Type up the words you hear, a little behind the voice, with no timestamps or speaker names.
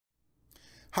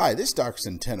Hi, this is Dr.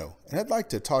 Centeno, and I'd like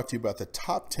to talk to you about the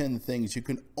top 10 things you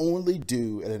can only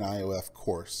do at an IOF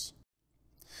course.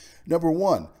 Number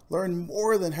 1, learn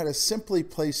more than how to simply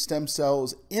place stem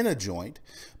cells in a joint,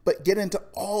 but get into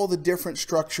all the different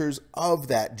structures of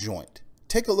that joint.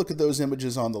 Take a look at those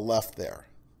images on the left there.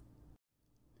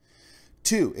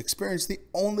 2, experience the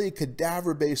only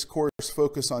cadaver-based course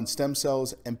focused on stem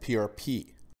cells and PRP.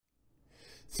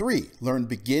 3, learn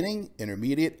beginning,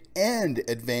 intermediate, and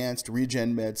advanced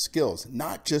regen med skills,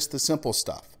 not just the simple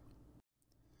stuff.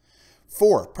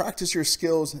 4, practice your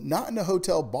skills not in a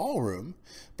hotel ballroom,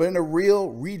 but in a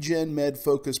real regen med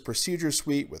focused procedure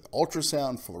suite with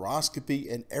ultrasound, fluoroscopy,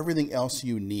 and everything else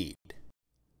you need.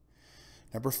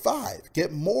 Number 5,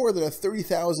 get more than a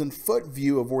 30,000 foot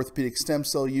view of orthopedic stem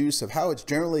cell use, of how it's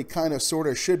generally kind of sort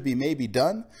of should be maybe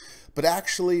done, but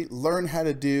actually learn how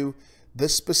to do the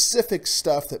specific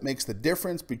stuff that makes the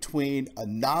difference between a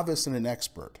novice and an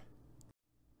expert.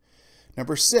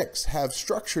 Number 6, have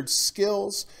structured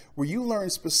skills where you learn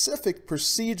specific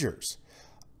procedures,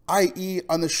 i.e.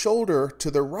 on the shoulder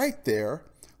to the right there,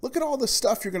 look at all the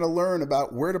stuff you're going to learn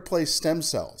about where to place stem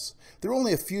cells. There are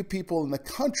only a few people in the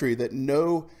country that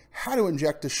know how to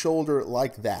inject a shoulder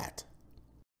like that.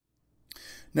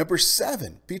 Number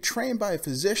 7, be trained by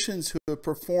physicians who have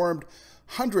performed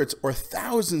hundreds or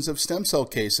thousands of stem cell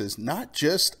cases, not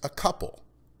just a couple.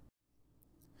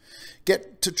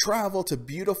 Get to travel to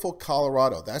beautiful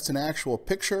Colorado. That's an actual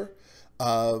picture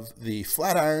of the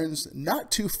Flatirons,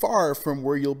 not too far from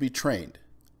where you'll be trained.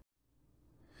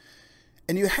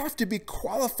 And you have to be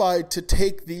qualified to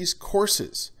take these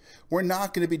courses. We're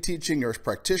not going to be teaching nurse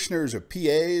practitioners or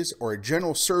PAs or a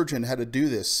general surgeon how to do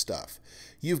this stuff.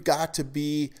 You've got to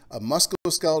be a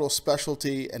musculoskeletal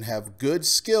specialty and have good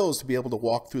skills to be able to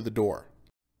walk through the door.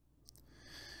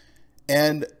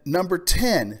 And number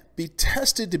 10, be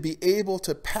tested to be able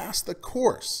to pass the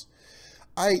course,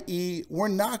 i.e. we're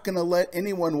not going to let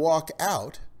anyone walk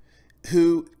out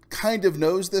who kind of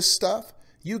knows this stuff.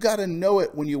 You got to know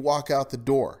it when you walk out the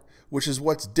door, which is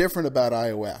what's different about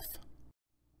IOF.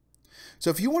 So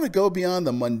if you want to go beyond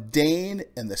the mundane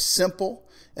and the simple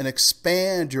and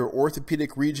expand your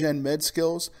orthopedic regen med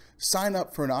skills, sign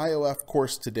up for an IOF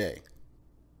course today.